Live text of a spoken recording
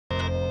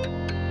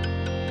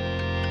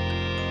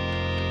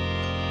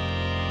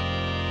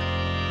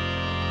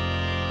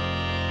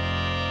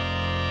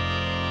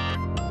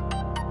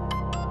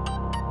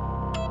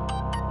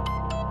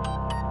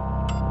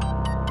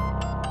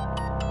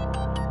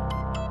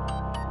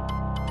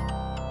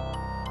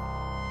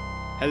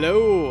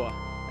Hello.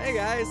 Hey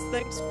guys,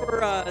 thanks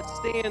for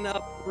staying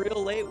up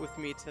real late with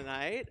me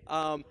tonight.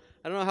 I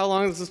don't know how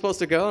long this is supposed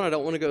to go, and I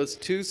don't want to go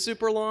too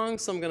super long,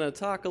 so I'm going to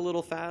talk a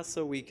little fast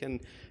so we can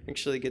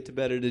actually get to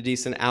bed at a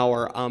decent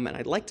hour. And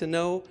I'd like to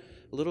know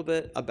a little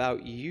bit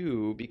about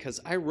you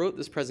because I wrote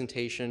this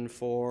presentation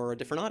for a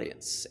different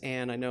audience,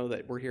 and I know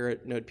that we're here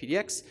at Node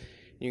PDX.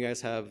 You guys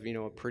have,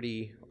 a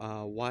pretty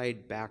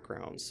wide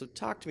background. So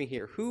talk to me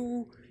here.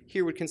 Who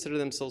here would consider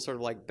themselves sort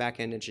of like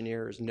back-end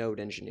engineers, node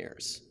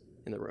engineers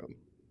in the room?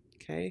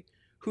 Okay.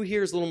 Who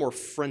here is a little more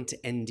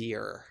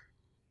front-endier?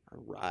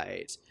 All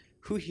right.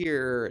 Who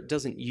here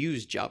doesn't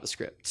use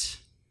JavaScript?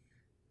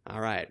 All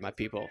right, my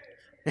people.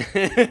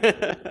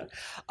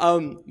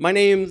 My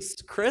name's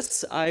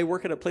Chris. I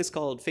work at a place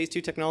called Phase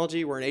 2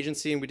 Technology. We're an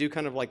agency, and we do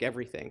kind of like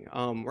everything.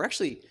 We're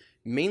actually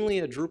mainly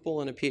a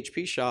Drupal and a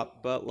PHP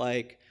shop, but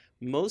like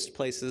most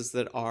places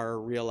that are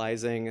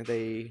realizing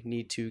they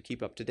need to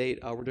keep up to date,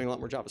 we're doing a lot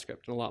more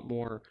JavaScript and a lot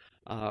more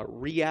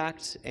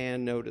React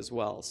and Node as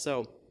well.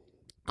 So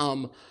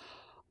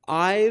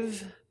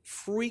I've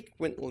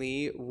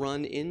frequently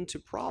run into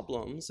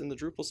problems in the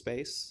Drupal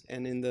space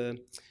and in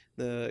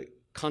the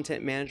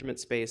content management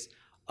space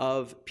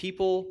of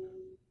people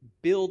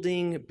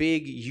building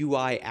big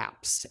UI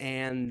apps,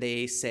 and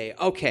they say,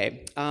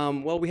 okay,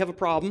 well, we have a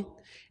problem,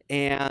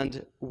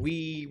 and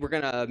we're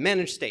going to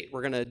manage state.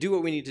 We're going to do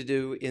what we need to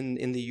do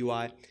in the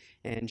UI.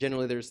 And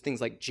generally, there's things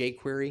like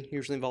jQuery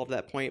usually involved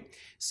at that point.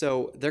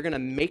 So they're going to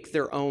make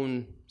their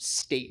own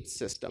state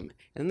system.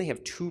 And then they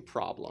have two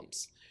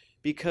problems.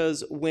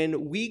 Because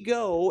when we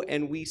go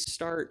and we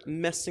start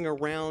messing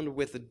around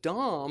with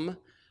DOM,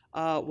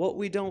 what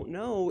we don't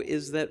know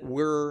is that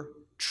we're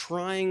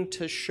trying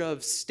to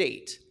shove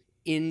state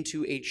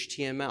into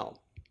HTML.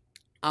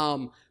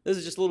 This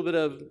is just a little bit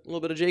of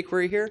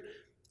jQuery here.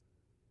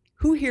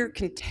 Who here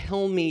can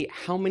tell me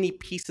how many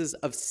pieces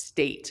of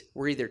state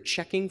we're either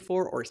checking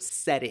for or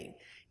setting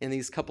in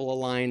these couple of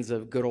lines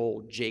of good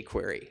old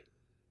jQuery?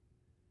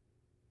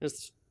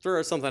 Just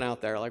throw something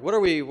out there. Like, what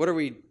are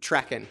we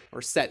tracking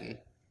or setting?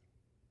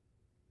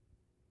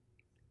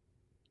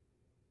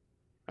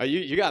 Oh,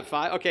 you got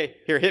 5? Okay,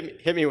 here,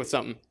 hit me with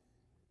something.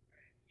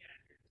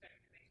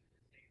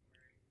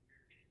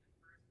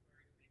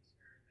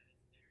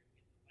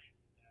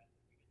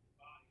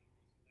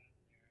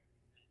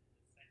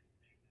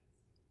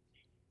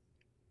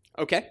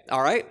 Okay,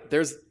 all right.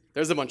 There's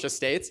a bunch of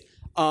states.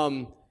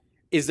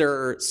 Is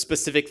there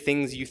specific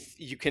things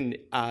you can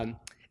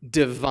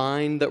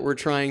divine that we're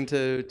trying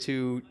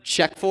to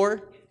check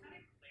for?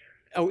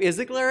 Oh, is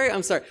it glary?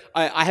 I'm sorry.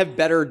 I have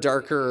better,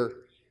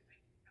 darker.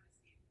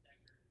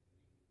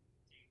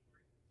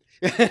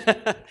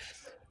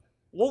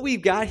 What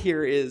we've got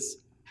here is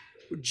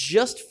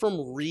just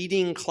from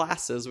reading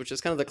classes, which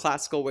is kind of the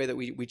classical way that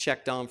we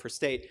check DOM for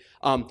state.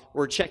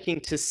 We're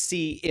checking to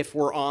see if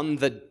we're on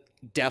the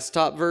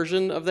desktop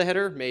version of the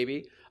header,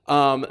 maybe,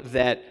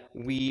 that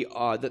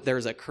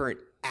there's a current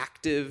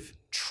active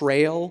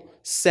trail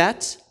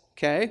set,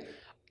 okay,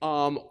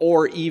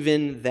 or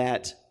even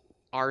that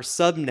our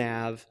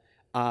subnav,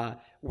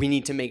 we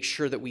need to make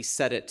sure that we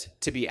set it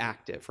to be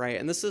active, right?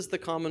 And this is the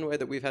common way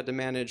that we've had to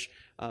manage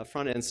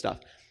front-end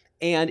stuff.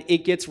 And it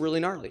gets really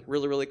gnarly,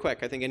 really, really quick.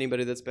 I think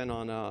anybody that's been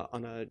on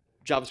a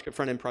JavaScript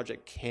front-end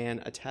project can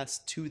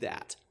attest to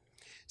that.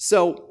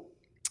 So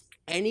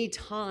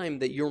anytime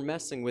that you're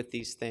messing with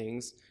these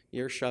things,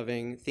 you're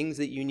shoving things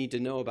that you need to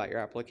know about your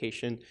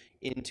application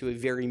into a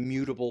very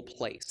mutable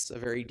place, a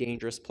very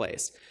dangerous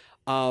place.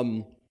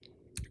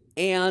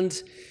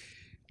 And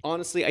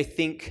honestly, I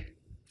think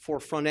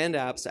for front-end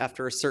apps,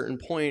 after a certain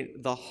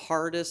point, the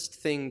hardest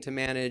thing to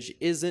manage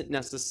isn't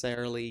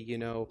necessarily,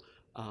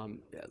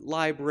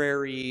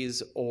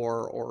 libraries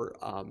or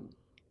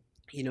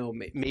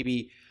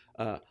maybe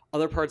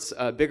other parts,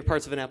 bigger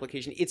parts of an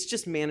application. It's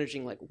just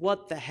managing, like,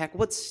 what the heck,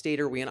 what state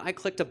are we in? I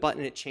clicked a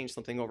button and it changed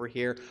something over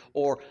here,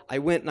 or I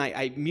went and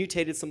I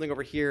mutated something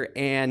over here,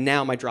 and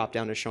now my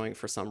dropdown is showing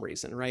for some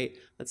reason, right?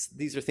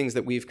 These are things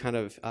that we've kind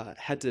of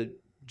had to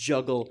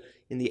juggle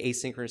in the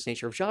asynchronous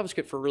nature of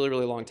JavaScript for a really,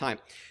 really long time.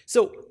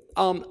 So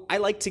I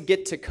like to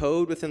get to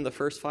code within the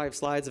first 5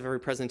 slides of every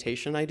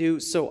presentation I do.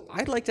 So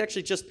I'd like to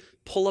actually just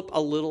pull up a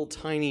little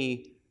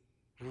tiny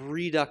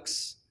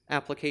Redux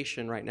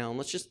application right now, and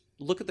let's just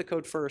look at the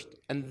code first,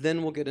 and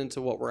then we'll get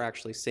into what we're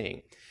actually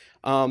seeing.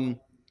 So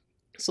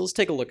let's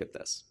take a look at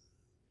this.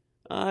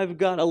 I've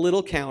got a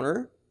little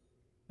counter,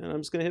 and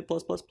I'm just going to hit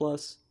plus, plus,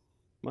 plus,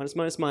 minus,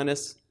 minus,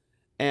 minus,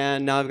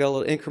 and now I've got a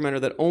little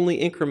incrementer that only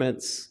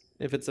increments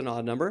if it's an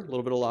odd number, a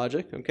little bit of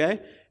logic, okay?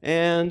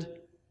 And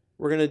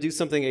we're going to do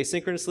something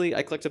asynchronously.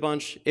 I clicked a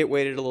bunch, it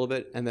waited a little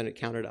bit, and then it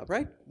counted up,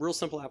 right? Real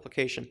simple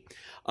application.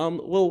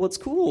 Well, what's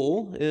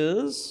cool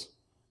is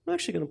I'm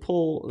actually going to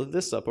pull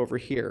this up over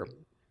here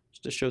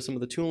just to show some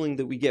of the tooling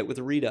that we get with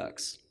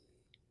Redux,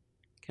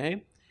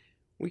 okay?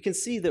 We can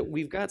see that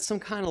we've got some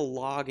kind of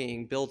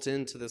logging built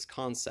into this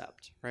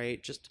concept,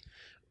 right? Just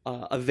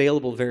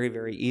available very,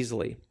 very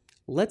easily.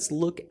 Let's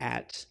look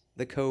at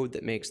the code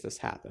that makes this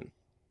happen.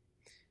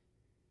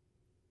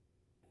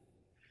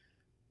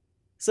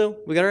 So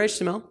we got our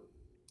HTML.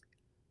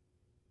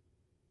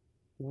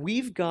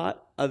 We've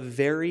got a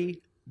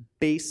very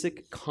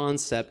basic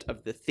concept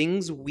of the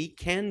things we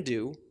can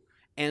do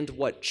and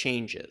what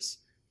changes.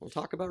 We'll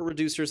talk about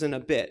reducers in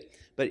a bit,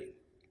 but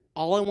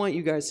all I want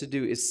you guys to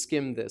do is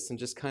skim this and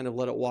just kind of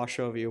let it wash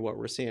over you what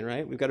we're seeing,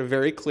 right? We've got a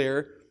very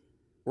clear,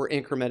 we're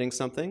incrementing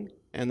something,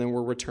 and then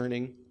we're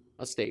returning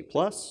a state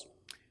plus,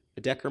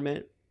 a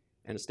decrement,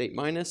 and a state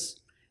minus,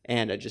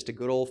 and just a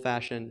good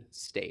old-fashioned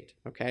state,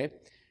 okay?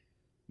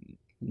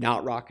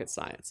 Not rocket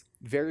science.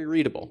 Very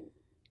readable.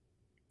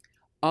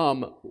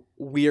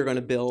 We are going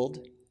to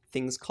build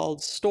things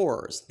called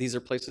stores. These are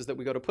places that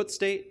we go to put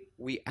state,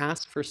 we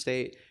ask for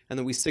state, and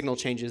then we signal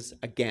changes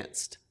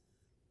against.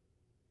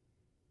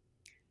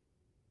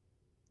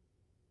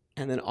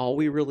 And then all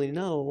we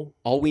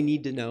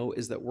need to know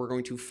is that we're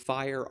going to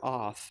fire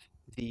off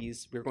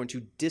we're going to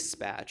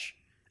dispatch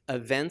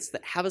events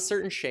that have a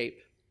certain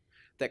shape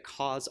that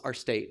cause our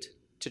state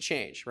to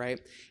change,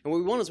 right? And what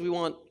we want is we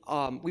want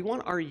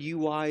our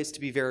UIs to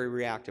be very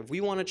reactive.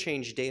 We want to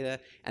change data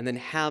and then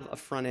have a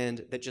front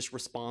end that just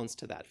responds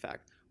to that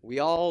fact.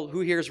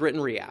 Who here has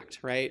written React,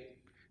 right?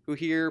 Who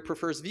here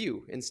prefers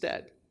Vue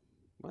instead?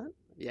 What?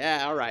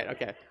 Yeah, all right,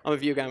 okay. I'm a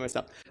Vue guy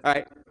myself. All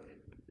right.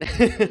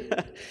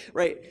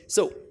 Right,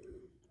 so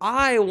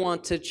I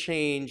want to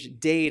change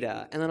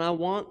data, and then I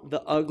want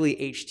the ugly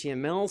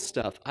HTML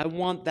stuff. I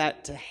want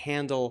that to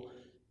handle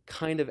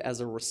kind of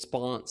as a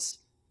response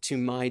to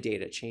my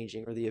data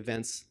changing or the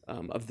events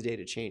of the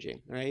data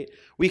changing, right?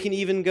 We can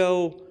even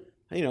go,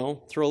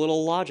 throw a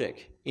little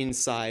logic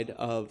inside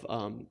of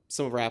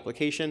some of our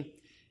application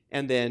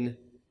and then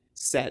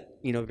set,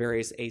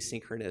 various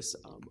asynchronous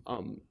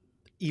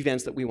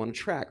events that we want to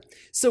track.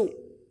 So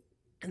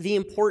the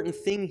important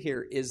thing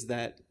here is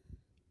that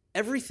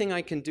everything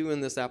I can do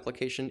in this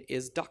application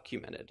is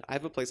documented. I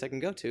have a place I can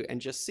go to and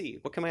just see,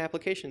 what can my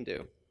application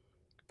do?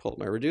 Pull up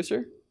my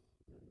reducer,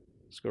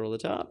 scroll to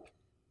the top.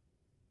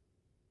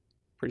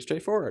 Pretty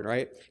straightforward,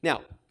 right?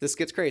 Now, this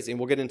gets crazy, and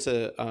we'll get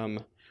into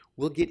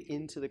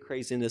the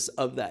craziness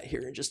of that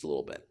here in just a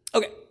little bit.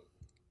 Okay,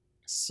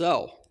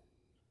 so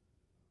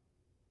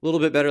a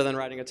little bit better than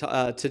writing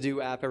a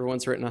to-do app.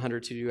 Everyone's written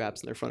 100 to-do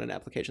apps in their front-end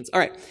applications. All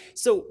right,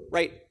 so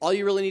all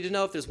you really need to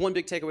know, if there's one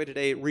big takeaway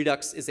today,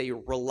 Redux is a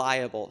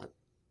reliable,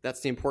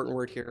 that's the important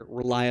word here,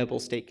 reliable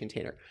state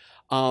container.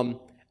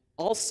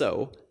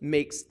 Also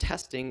makes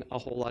testing a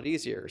whole lot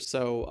easier.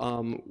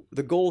 So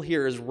the goal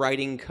here is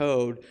writing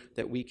code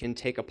that we can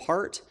take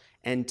apart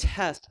and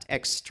test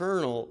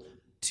external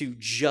to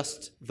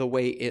just the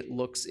way it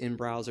looks in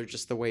browser,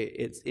 just the way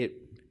it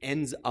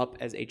ends up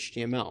as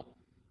HTML.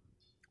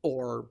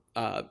 Or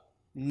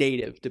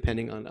native,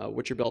 depending on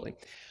what you're building.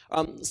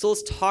 So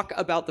let's talk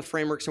about the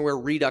frameworks and where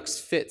Redux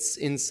fits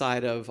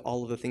inside of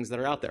all of the things that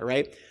are out there,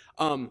 right?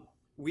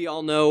 We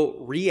all know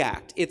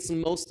React. It's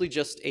mostly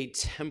just a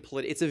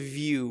template. It's a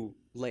view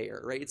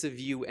layer, right? It's a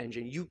view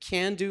engine. You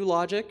can do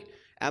logic,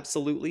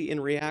 absolutely, in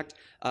React.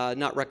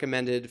 Not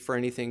recommended for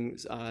anything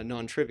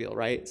non-trivial,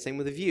 right? Same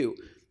with a view.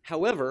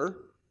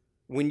 However,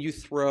 when you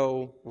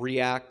throw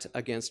React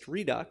against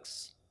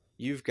Redux,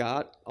 you've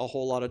got a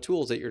whole lot of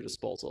tools at your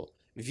disposal.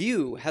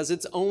 Vue has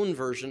its own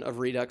version of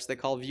Redux they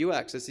call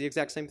Vuex. It's the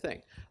exact same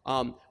thing.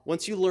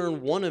 Once you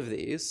learn one of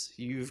these,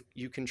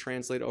 you can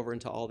translate over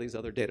into all these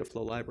other data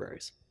flow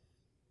libraries.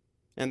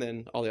 And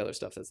then all the other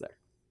stuff that's there.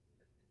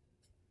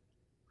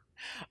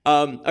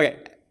 Okay,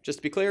 just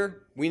to be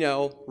clear, we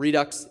know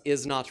Redux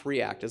is not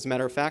React. As a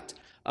matter of fact,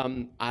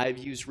 I've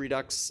used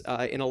Redux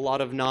in a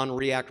lot of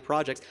non-React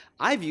projects.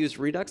 I've used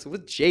Redux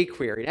with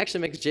jQuery. It actually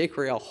makes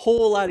jQuery a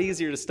whole lot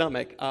easier to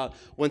stomach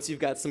once you've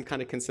got some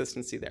kind of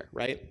consistency there,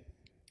 right?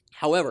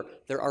 However,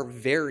 there are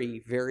very,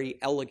 very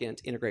elegant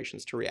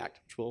integrations to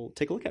React, which we'll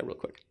take a look at real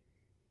quick.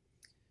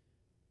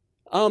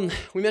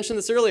 We mentioned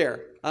this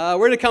earlier.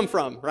 Where did it come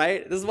from,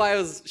 right? This is why I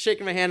was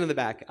shaking my hand in the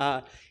back.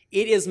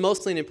 It is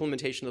mostly an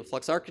implementation of the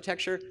Flux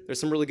architecture. There's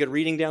some really good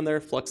reading down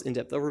there, Flux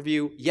in-depth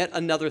overview. Yet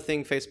another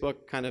thing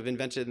Facebook kind of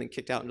invented and then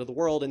kicked out into the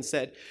world and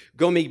said,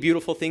 go make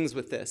beautiful things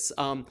with this.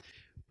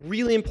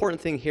 Really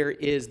important thing here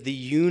is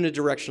the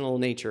unidirectional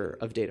nature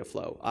of data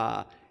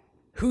flow.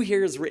 Who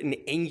here has written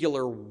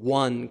Angular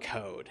 1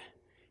 code?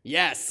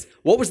 Yes.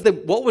 What was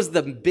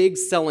the big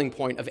selling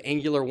point of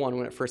Angular 1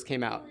 when it first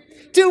came out?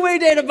 Two-way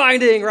data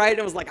binding, right?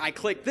 It was like, I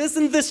clicked this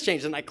and this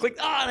changed, and I clicked,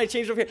 and I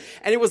changed over here.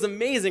 And it was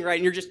amazing, right?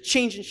 And you're just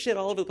changing shit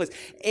all over the place.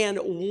 And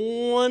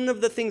one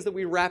of the things that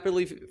we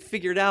rapidly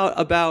figured out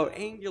about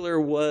Angular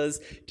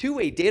was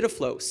two-way data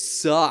flow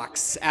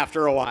sucks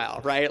after a while,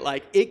 right?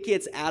 Like, it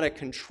gets out of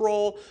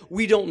control.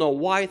 We don't know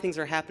why things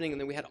are happening. And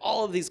then we had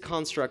all of these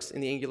constructs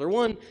in the Angular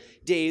 1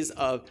 days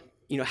of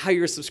how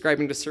you're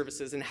subscribing to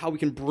services and how we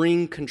can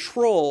bring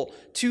control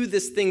to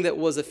this thing that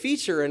was a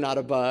feature and not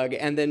a bug.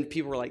 And then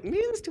people were like,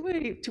 maybe this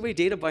two-way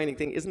data binding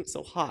thing isn't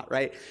so hot,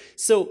 right?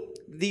 So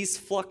these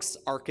Flux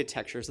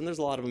architectures, and there's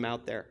a lot of them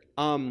out there,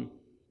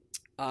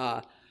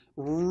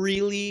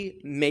 really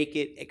make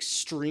it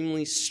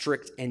extremely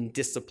strict and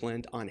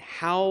disciplined on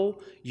how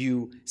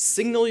you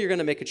signal you're going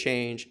to make a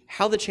change,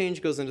 how the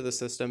change goes into the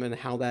system, and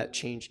how that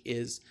change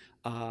is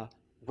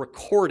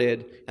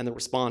recorded and then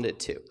responded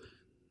to.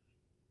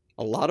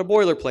 A lot of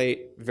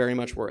boilerplate, very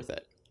much worth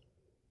it.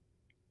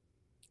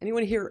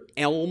 Anyone here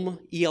Elm,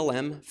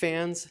 ELM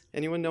fans?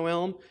 Anyone know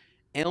Elm?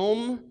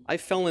 Elm, I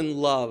fell in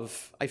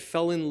love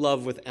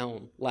with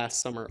Elm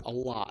last summer a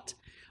lot.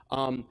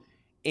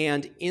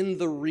 And in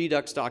the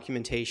Redux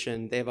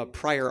documentation, they have a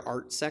prior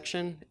art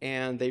section,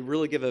 and they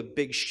really give a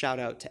big shout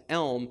out to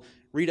Elm.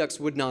 Redux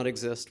would not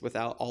exist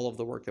without all of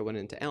the work that went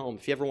into Elm.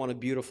 If you ever want a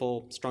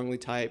beautiful, strongly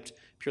typed,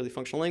 purely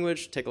functional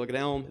language, take a look at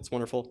Elm. It's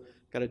wonderful.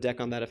 Got a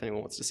deck on that if anyone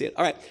wants to see it.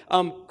 All right,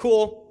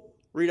 cool.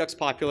 Redux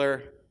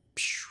popular.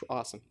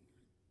 Awesome.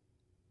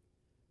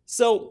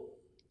 So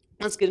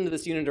let's get into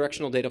this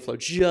unidirectional data flow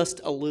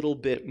just a little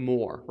bit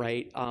more,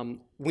 right?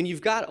 When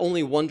you've got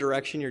only one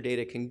direction your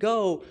data can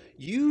go,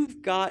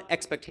 you've got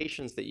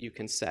expectations that you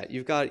can set.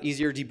 You've got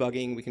easier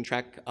debugging. We can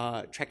track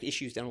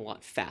issues down a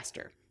lot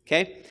faster,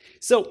 okay?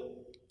 So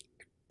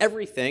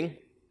everything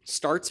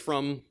starts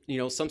from,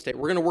 some state.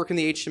 We're going to work in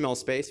the HTML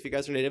space. If you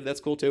guys are native,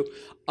 that's cool too.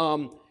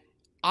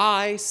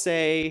 I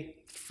say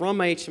from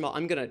my HTML,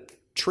 I'm going to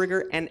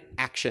trigger an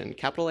action,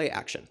 capital A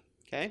action,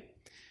 okay?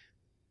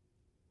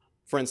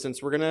 For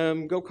instance, we're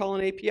going to go call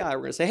an API. We're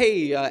going to say,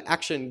 hey,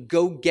 action,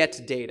 go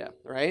get data,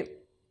 right?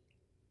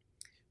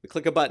 We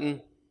click a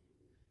button.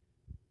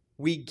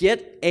 We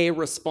get a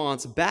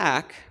response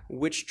back,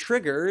 which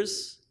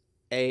triggers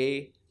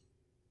a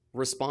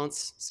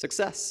response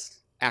success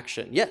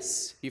action.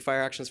 Yes, you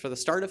fire actions for the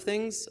start of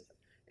things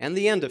and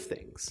the end of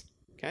things,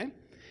 okay?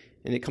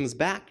 And it comes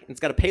back, and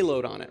it's got a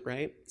payload on it,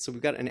 right? So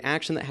we've got an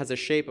action that has a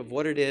shape of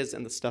what it is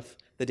and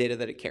the data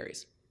that it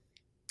carries.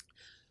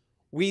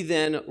 We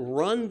then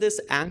run this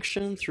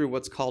action through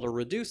what's called a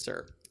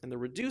reducer. And the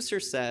reducer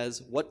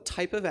says, what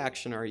type of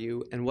action are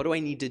you, and what do I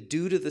need to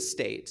do to the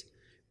state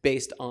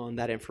based on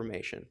that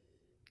information?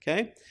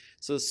 Okay?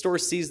 So the store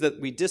sees that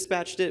we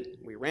dispatched it,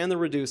 we ran the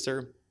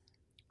reducer.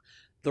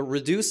 The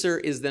reducer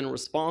is then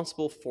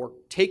responsible for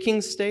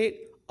taking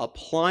state,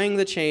 applying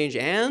the change,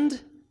 and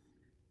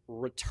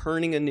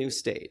returning a new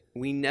state.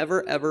 We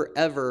never, ever,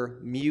 ever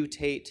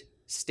mutate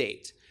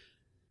state.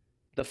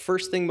 The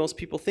first thing most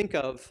people think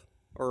of,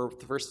 or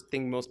the first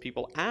thing most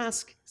people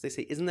ask, is they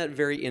say, isn't that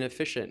very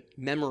inefficient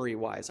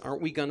memory-wise?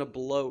 Aren't we going to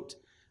bloat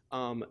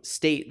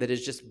state that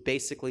is just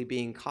basically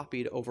being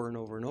copied over and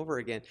over and over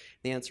again?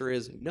 The answer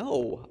is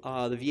no.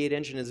 The V8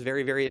 engine is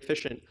very, very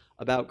efficient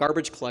about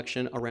garbage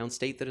collection around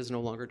state that is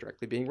no longer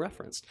directly being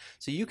referenced.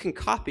 So you can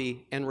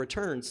copy and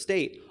return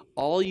state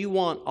all you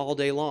want all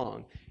day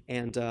long,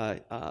 and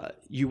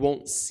you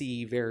won't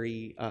see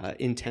very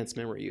intense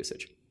memory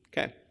usage.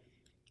 Okay.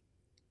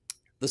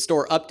 The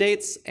store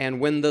updates, and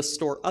when the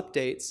store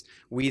updates,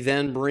 we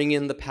then bring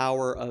in the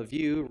power of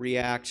Vue,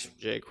 React,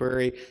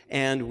 jQuery,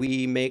 and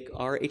we make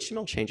our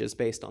HTML changes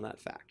based on that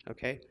fact,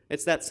 okay?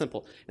 It's that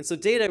simple. And so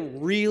data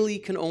really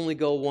can only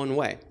go one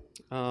way,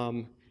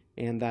 and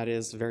that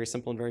is very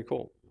simple and very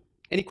cool.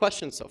 Any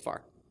questions so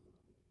far?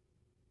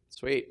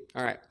 Sweet,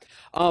 all right.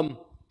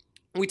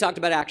 We talked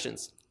about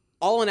actions.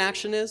 All an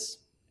action is,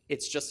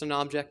 it's just an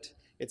object.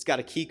 It's got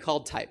a key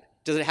called type.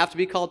 Does it have to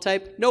be called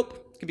type?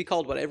 Nope. It can be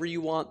called whatever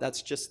you want.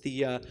 That's just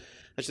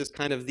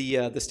kind of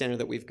the standard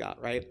that we've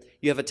got, right?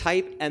 You have a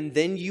type, and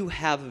then you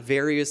have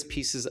various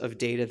pieces of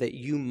data that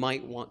you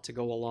might want to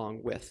go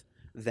along with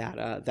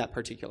that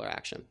particular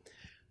action.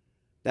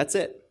 That's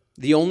it.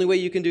 The only way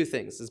you can do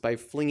things is by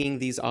flinging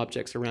these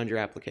objects around your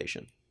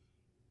application.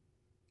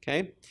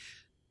 Okay?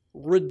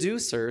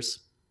 Reducers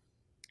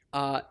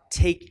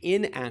take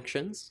in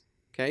actions,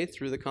 okay,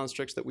 through the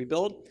constructs that we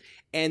build,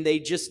 and they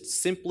just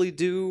simply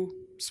do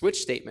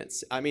switch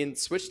statements. I mean,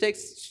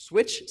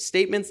 switch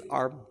statements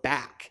are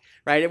back,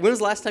 right? When was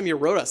the last time you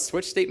wrote a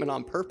switch statement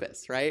on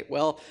purpose, right?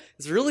 Well,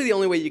 it's really the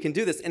only way you can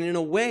do this, and in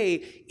a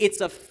way,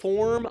 it's a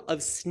form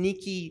of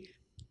sneaky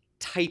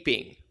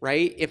typing,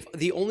 right? If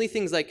the only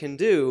things I can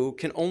do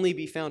can only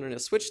be found in a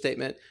switch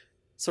statement,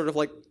 sort of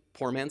like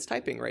poor man's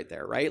typing right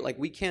there, right? Like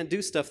we can't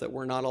do stuff that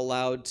we're not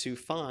allowed to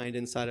find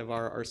inside of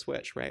our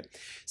switch, right?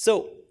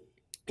 So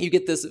you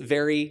get this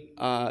very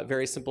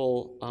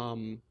simple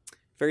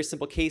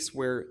case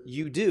where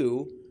you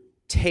do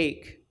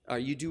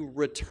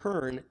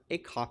return a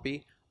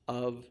copy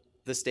of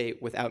the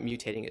state without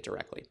mutating it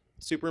directly.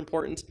 Super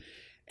important.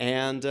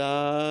 And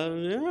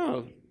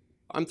yeah,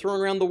 I'm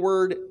throwing around the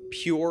word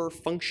pure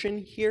function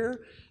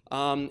here.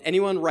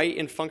 Anyone write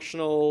in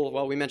functional,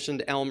 well, we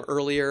mentioned Elm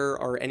earlier,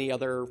 or any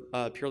other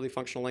purely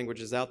functional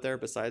languages out there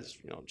besides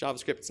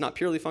JavaScript. It's not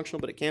purely functional,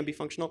 but it can be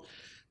functional.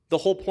 The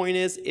whole point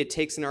is it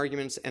takes an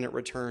argument and it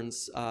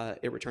returns a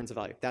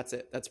value. That's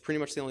it. That's pretty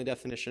much the only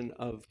definition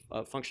of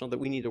functional that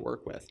we need to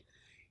work with.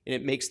 And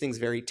it makes things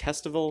very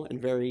testable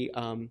and very,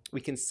 we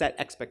can set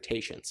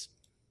expectations.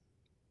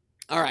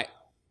 All right.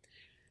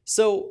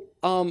 So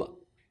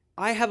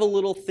I have a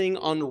little thing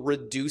on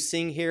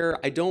reducing here.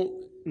 I don't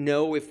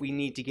know if we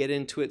need to get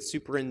into it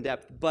super in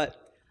depth,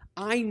 but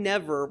I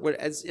never,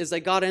 as I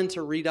got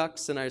into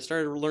Redux and I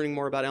started learning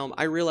more about Elm,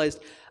 I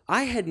realized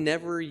I had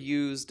never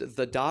used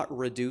the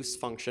 .reduce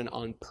function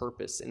on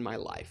purpose in my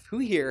life. Who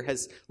here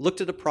has looked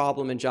at a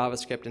problem in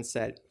JavaScript and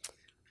said,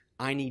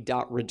 I need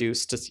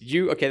 .reduce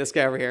to okay, this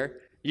guy over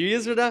here. You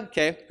use it,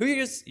 okay. Who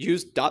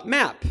use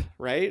 .map,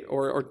 right?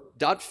 Or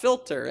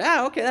 .filter.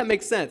 Ah, okay, that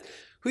makes sense.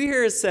 Who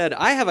here has said,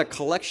 I have a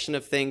collection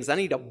of things, I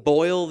need to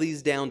boil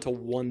these down to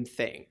one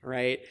thing,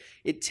 right?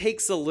 It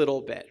takes a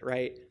little bit,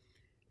 right?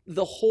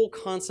 The whole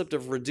concept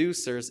of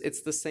reducers,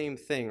 it's the same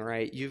thing,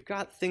 right? You've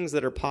got things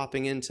that are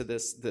popping into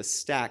this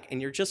stack, and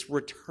you're just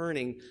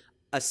returning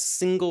a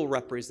single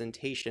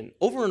representation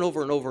over and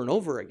over and over and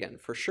over again,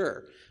 for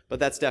sure. But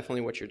that's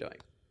definitely what you're doing.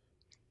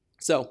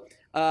 So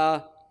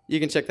you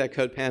can check that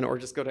code pen or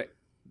just go to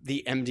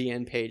the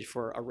MDN page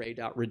for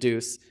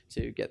array.reduce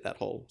to get that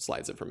whole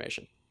slides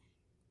information.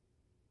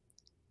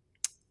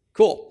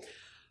 Cool.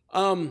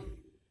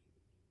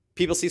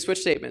 People see switch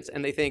statements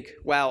and they think,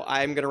 wow,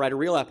 I'm going to write a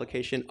real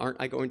application. Aren't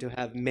I going to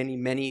have many,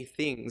 many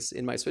things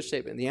in my switch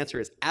statement? And the answer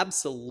is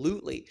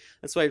absolutely.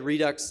 That's why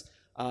Redux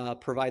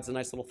provides a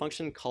nice little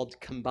function called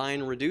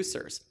combine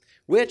reducers,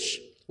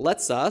 which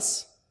lets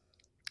us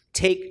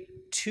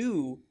take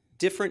two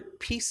different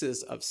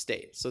pieces of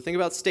state. So think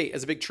about state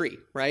as a big tree,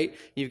 right?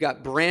 You've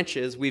got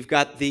branches. We've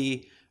got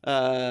the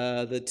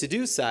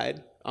to-do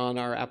side on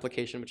our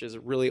application, which is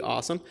really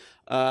awesome.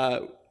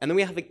 And then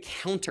we have a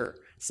counter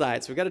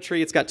side. So we've got a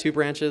tree. It's got two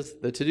branches.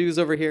 The to-do's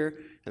over here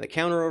and the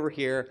counter over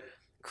here.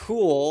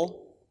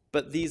 Cool,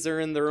 but these are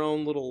in their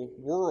own little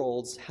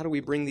worlds. How do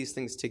we bring these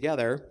things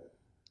together?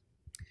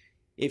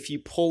 If you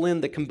pull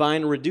in the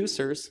combine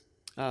reducers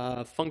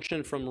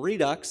function from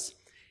Redux,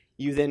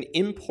 you then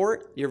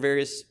import your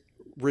various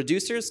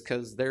reducers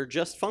because they're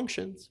just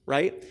functions,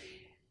 right?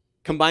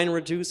 Combine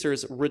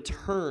reducers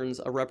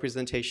returns a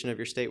representation of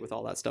your state with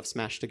all that stuff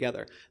smashed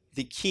together.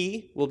 The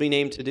key will be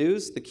named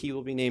to-dos. The key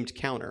will be named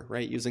counter,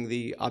 right? Using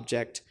the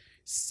object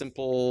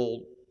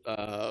simple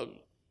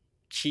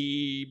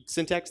key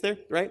syntax there,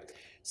 right?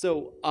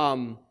 So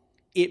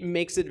it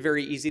makes it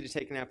very easy to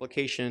take an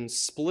application,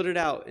 split it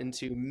out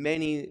into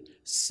many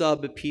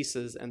sub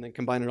pieces, and then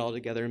combine it all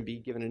together and be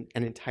given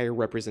an entire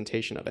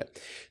representation of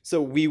it. So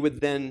we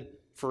would then,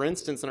 for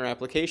instance, in our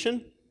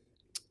application,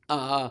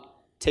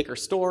 take our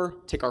store,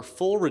 take our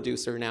full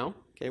reducer now,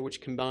 okay,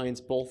 which combines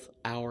both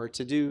our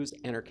to-dos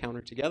and our counter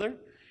together.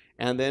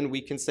 And then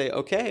we can say,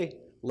 okay,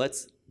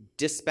 let's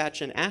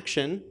dispatch an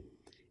action,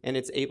 and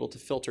it's able to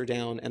filter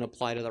down and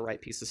apply to the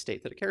right piece of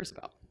state that it cares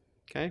about,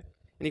 okay?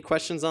 Any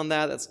questions on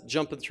that? That's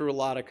jumping through a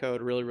lot of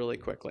code really, really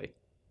quickly.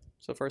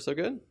 So far, so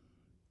good?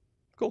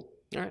 Cool,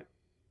 all right.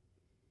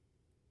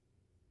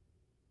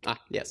 Ah,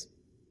 yes.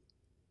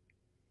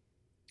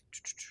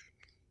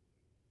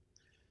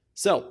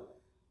 So,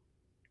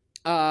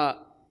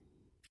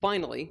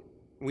 finally,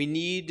 we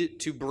need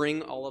to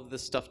bring all of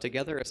this stuff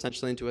together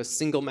essentially into a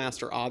single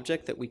master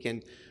object that we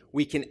can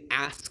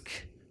ask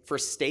for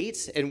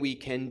state and we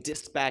can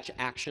dispatch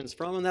actions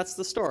from, and that's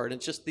the store. And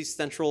it's just the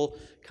central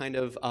kind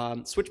of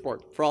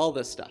switchboard for all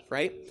this stuff,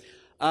 right?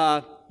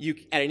 At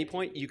any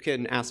point, you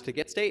can ask to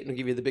get state and it'll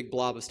give you the big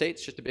blob of state.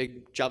 It's just a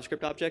big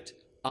JavaScript object.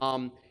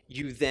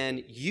 You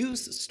then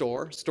use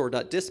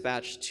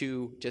store.dispatch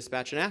to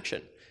dispatch an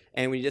action.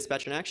 And when you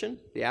dispatch an action,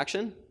 the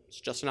action is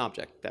just an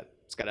object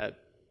that's got a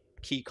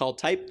key called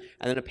type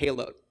and then a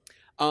payload.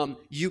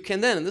 You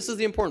can then, and this is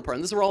the important part,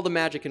 and this is where all the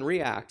magic in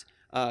React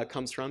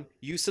comes from,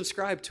 you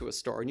subscribe to a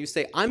store and you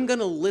say, I'm going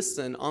to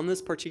listen on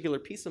this particular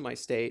piece of my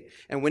state,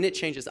 and when it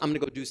changes, I'm going to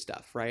go do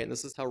stuff, right? And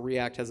this is how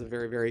React has a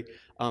very, very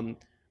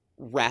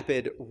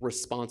rapid,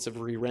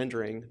 responsive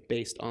re-rendering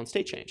based on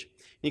state change.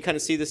 You kind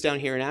of see this down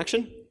here in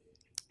action.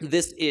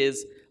 This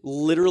is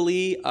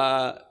literally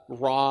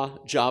raw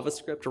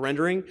JavaScript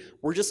rendering.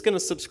 We're just going to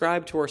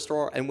subscribe to our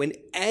store, and when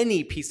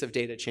any piece of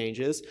data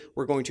changes,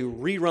 we're going to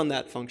rerun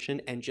that function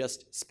and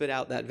just spit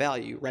out that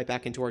value right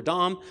back into our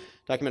DOM,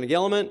 documenting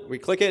element. We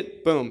click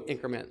it, boom,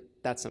 increment.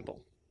 That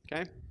simple.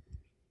 Okay?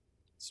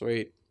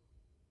 Sweet.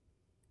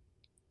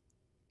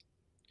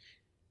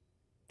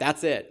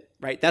 That's it.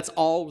 Right? That's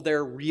all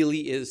there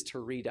really is to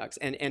Redux.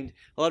 And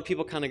a lot of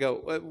people kind of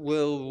go,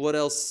 well, what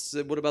else?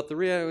 What about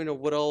the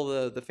what all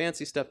the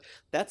fancy stuff?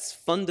 That's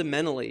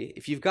fundamentally,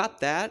 if you've got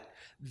that,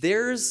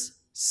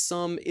 there's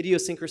some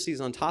idiosyncrasies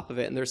on top of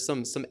it, and there's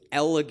some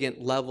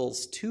elegant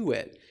levels to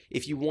it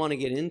if you want to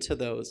get into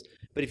those.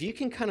 But if you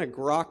can kind of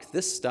grok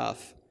this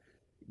stuff,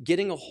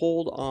 getting a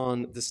hold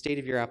on the state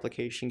of your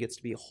application gets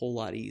to be a whole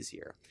lot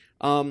easier.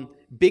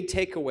 Big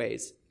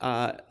takeaways,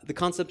 the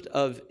concept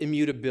of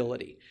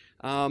immutability.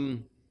 I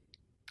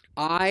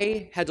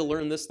had to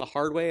learn this the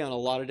hard way on a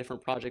lot of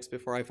different projects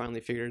before I finally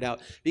figured it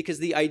out, because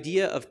the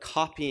idea of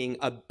copying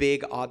a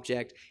big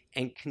object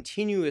and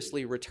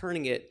continuously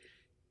returning it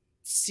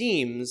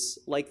seems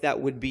like that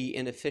would be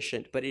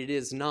inefficient, but it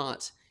is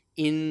not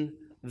in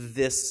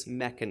this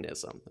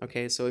mechanism.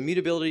 Okay, so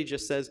immutability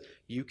just says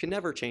you can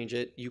never change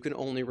it. You can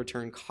only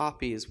return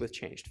copies with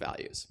changed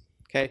values.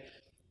 Okay,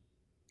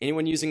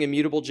 anyone using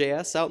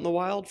immutable.js out in the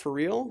wild for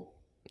real?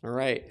 All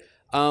right.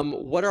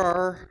 What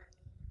are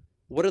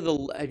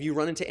have you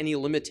run into any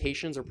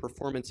limitations or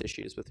performance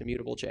issues with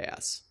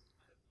Immutable.js?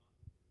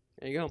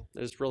 There you go.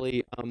 There's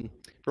really,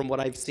 from what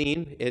I've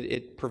seen,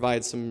 it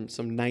provides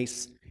some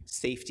nice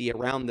safety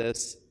around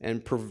this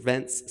and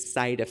prevents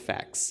side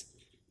effects.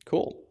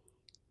 Cool.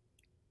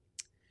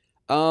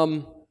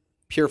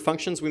 Pure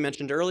functions we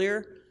mentioned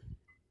earlier.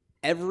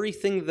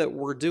 Everything that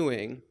we're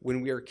doing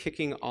when we are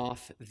kicking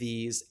off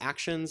these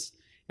actions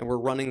and we're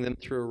running them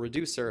through a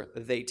reducer,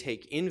 they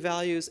take in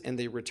values and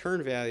they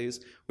return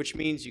values, which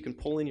means you can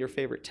pull in your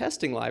favorite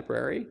testing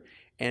library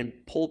and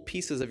pull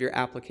pieces of your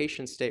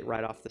application state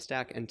right off the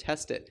stack and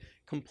test it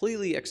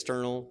completely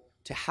external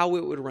to how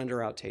it would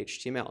render out to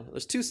HTML.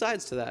 There's two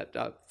sides to that.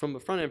 From a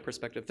front-end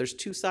perspective, there's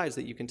two sides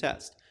that you can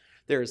test.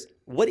 There's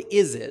what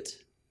is it,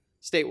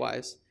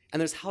 state-wise, and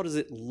there's how does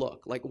it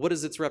look? Like, what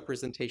is its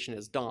representation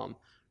as DOM?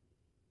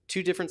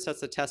 Two different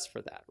sets of tests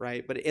for that,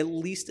 right? But at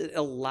least it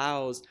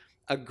allows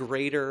a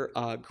greater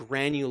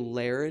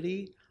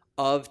granularity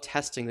of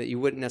testing that you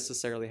wouldn't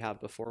necessarily have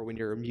before when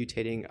you're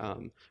mutating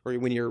or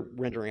when you're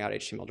rendering out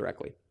HTML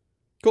directly.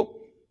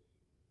 Cool.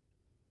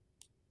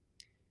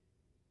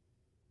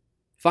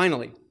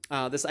 Finally,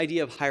 this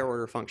idea of higher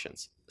order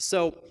functions.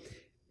 So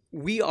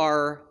we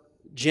are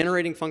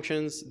generating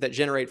functions that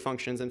generate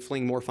functions and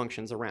fling more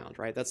functions around,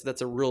 right?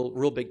 That's a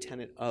real big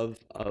tenet of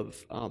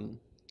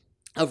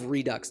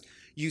Redux.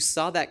 You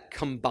saw that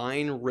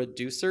combine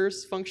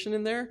reducers function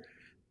in there.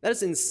 That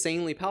is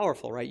insanely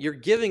powerful, right? You're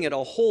giving it a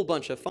whole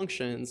bunch of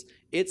functions.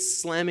 It's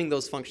slamming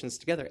those functions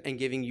together and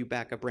giving you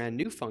back a brand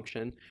new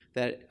function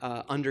that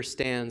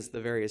understands the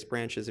various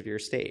branches of your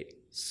state.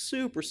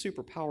 Super,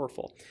 super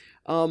powerful.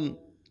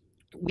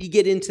 We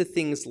get into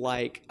things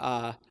like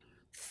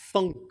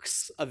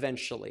thunks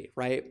eventually,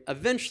 right?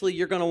 Eventually,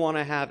 you're going to want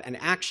to have an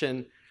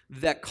action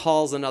that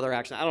calls another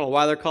action. I don't know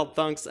why they're called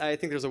thunks. I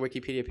think there's a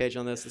Wikipedia page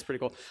on this. It's pretty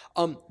cool.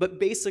 But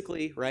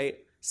basically, right,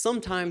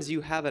 sometimes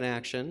you have an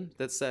action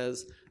that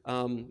says,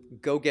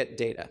 go get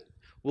data.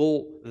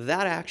 Well,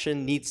 that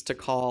action needs to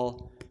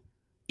call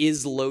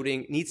is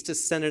loading, needs to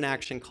send an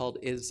action called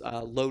is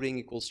loading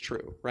equals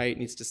true, right? It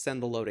needs to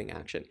send the loading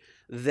action.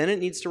 Then it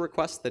needs to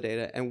request the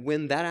data. And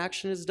when that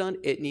action is done,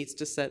 it needs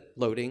to set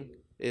loading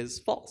is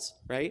false,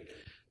 right?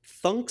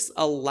 Thunks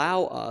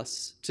allow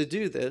us to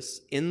do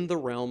this in the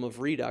realm of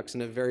Redux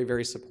in a very,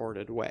 very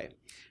supported way.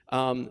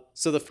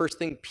 So the first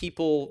thing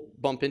people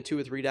bump into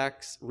with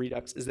Redux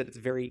is that it's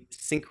very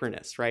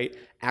synchronous, right?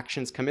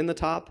 Actions come in the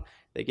top,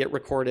 they get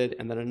recorded,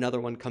 and then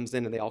another one comes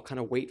in, and they all kind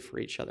of wait for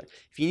each other.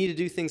 If you need to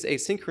do things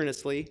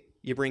asynchronously,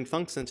 you bring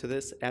thunks into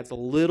this. It adds a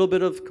little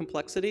bit of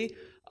complexity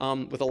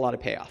with a lot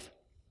of payoff.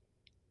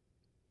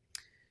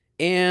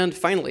 And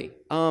finally,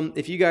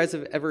 if you guys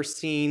have ever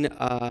seen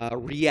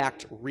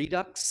React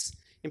Redux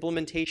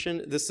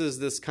implementation, this is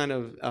this kind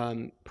of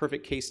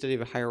perfect case study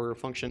of a higher order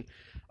function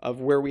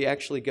of where we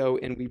actually go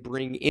and we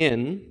bring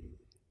in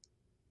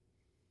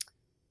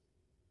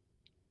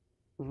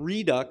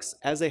Redux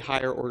as a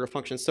higher order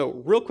function. So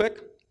real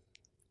quick,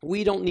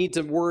 we don't need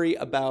to worry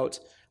about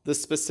the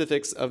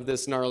specifics of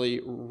this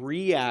gnarly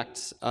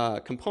React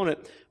component,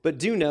 but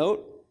do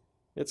note,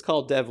 it's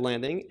called dev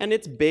landing, and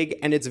it's big,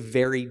 and it's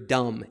very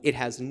dumb. It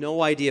has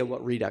no idea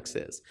what Redux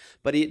is.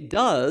 But it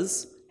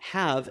does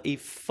have a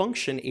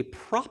function, a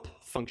prop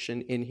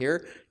function in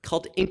here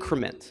called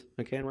increment.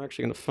 Okay, and we're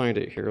actually going to find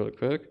it here real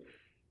quick.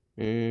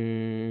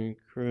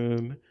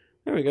 Increment.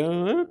 There we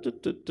go.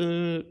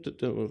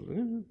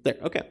 There,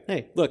 okay.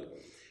 Hey, look.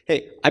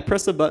 Hey, I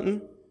press a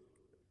button.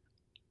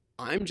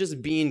 I'm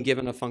just being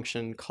given a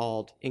function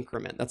called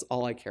increment. That's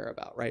all I care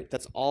about, right?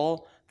 That's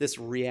all this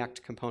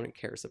React component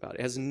cares about.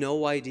 It has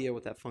no idea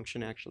what that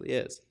function actually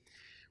is.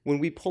 When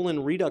we pull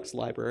in Redux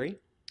library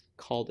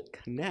called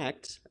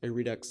connect, a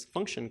Redux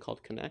function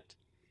called connect,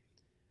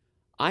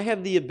 I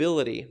have the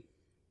ability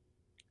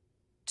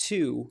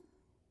to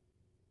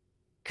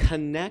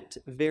connect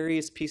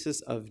various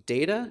pieces of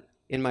data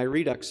in my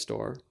Redux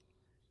store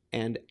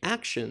and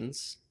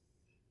actions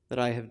that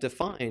I have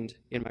defined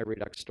in my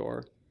Redux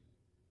store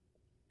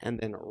and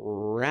then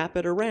wrap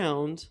it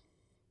around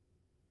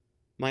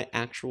my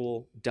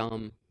actual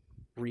dumb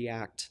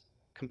React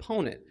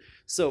component.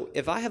 So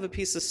if I have a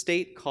piece of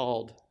state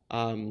called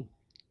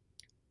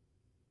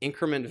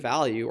increment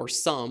value or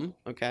sum,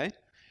 okay,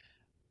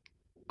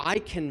 I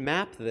can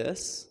map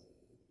this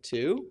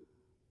to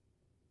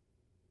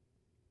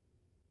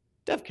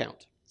dev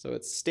count. So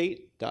it's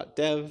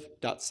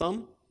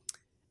state.dev.sum,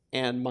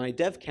 and my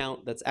dev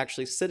count that's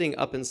actually sitting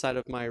up inside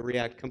of my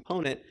React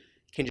component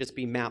can just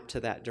be mapped to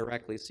that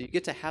directly. So you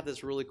get to have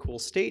this really cool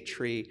state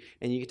tree,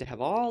 and you get to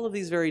have all of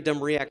these very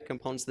dumb React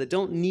components that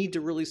don't need to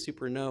really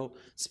super know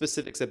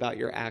specifics about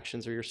your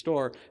actions or your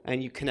store,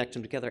 and you connect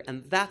them together.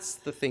 And that's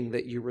the thing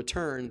that you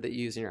return that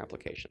you use in your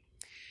application.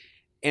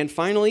 And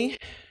finally,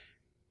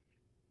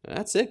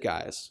 that's it,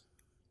 guys.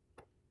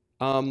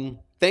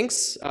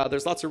 Thanks.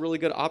 There's lots of really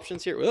good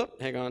options here. Oh,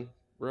 hang on.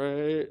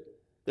 Right.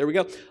 There we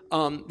go.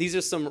 These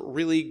are some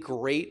really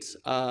great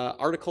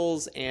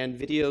articles and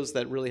videos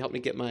that really helped me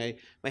get my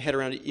head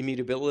around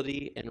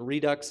immutability and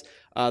Redux.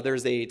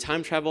 There's a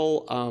time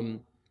travel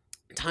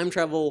Time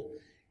travel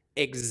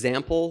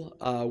example,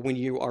 when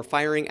you are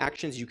firing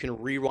actions, you can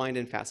rewind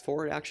and fast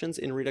forward actions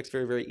in Redux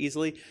very, very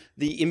easily.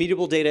 The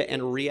Immutable Data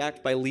and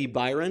React by Lee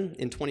Byron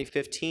in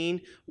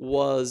 2015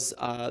 was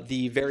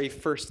the very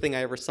first thing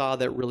I ever saw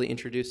that really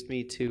introduced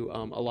me to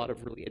a lot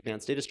of really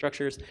advanced data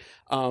structures.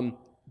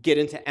 Get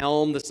into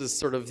Elm. This is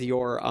sort of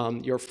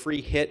your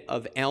free hit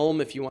of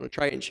Elm if you want to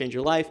try it and change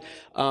your life.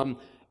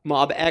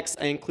 MobX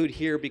I include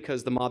here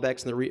because the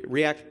MobX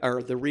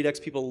and the Redux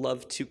people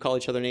love to call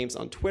each other names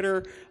on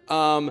Twitter.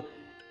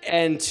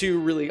 And two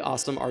really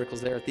awesome articles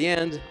there at the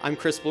end. I'm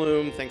Chris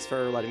Bloom. Thanks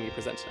for letting me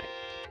present tonight.